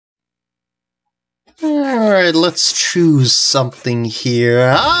Alright, let's choose something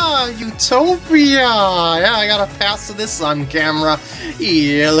here. Ah, Utopia! Yeah, I gotta pass this on camera.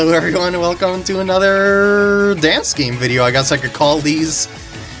 Hello everyone, welcome to another dance game video, I guess I could call these.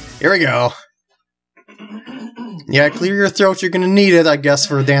 Here we go. Yeah, clear your throat, you're gonna need it, I guess,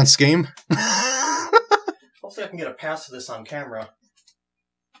 for a dance game. Hopefully I can get a pass of this on camera.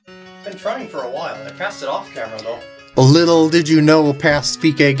 Been trying for a while, I passed it off camera though. Little did you know, past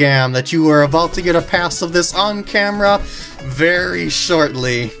PkGam, that you were about to get a pass of this on camera very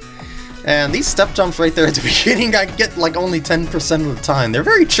shortly. And these step jumps right there at the beginning, I get like only 10% of the time. They're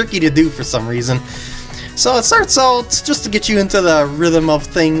very tricky to do for some reason. So it starts out just to get you into the rhythm of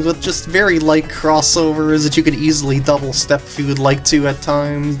things with just very light crossovers that you could easily double step if you would like to at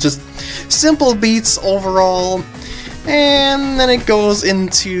times. Just simple beats overall. And then it goes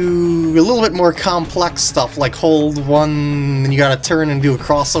into a little bit more complex stuff, like hold one, and you gotta turn and do a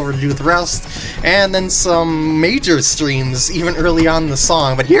crossover to do the rest, and then some major streams even early on in the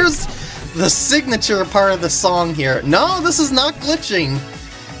song. But here's the signature part of the song here. No, this is not glitching.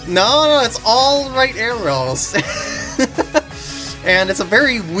 No, it's all right arrows. And it's a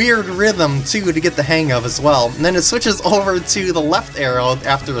very weird rhythm, too, to get the hang of as well. And then it switches over to the left arrow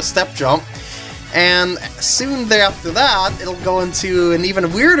after a step jump. And soon after that, it'll go into an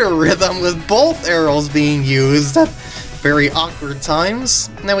even weirder rhythm with both arrows being used at very awkward times.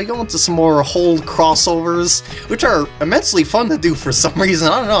 And then we go into some more hold crossovers, which are immensely fun to do for some reason.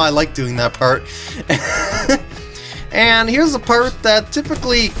 I don't know, I like doing that part. And here's the part that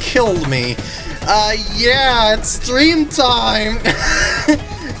typically killed me. Yeah, it's stream time!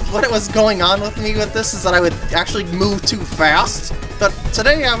 What was going on with me with this is that I would actually move too fast, but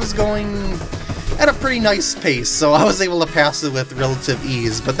today I was going at a pretty nice pace, so I was able to pass it with relative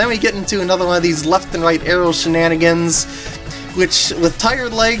ease. But then we get into another one of these left and right arrow shenanigans, which, with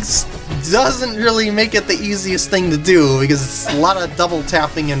tired legs, doesn't really make it the easiest thing to do, because it's a lot of double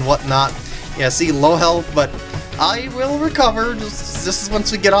tapping and whatnot. Yeah, see, low health, but I will recover, just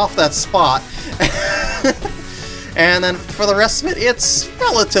once we get off that spot. And then for the rest of it, it's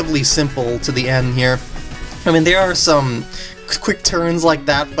relatively simple to the end here. I mean, there are some quick turns like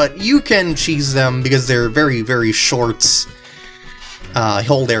that, but you can cheese them because they're very, very short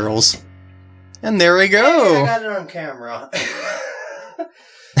hold arrows. And there we go! Hey, I got it on camera.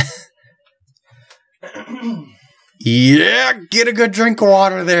 Yeah, get a good drink of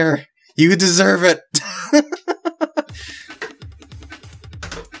water there. You deserve it.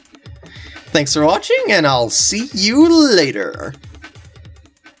 Thanks for watching, and I'll see you later.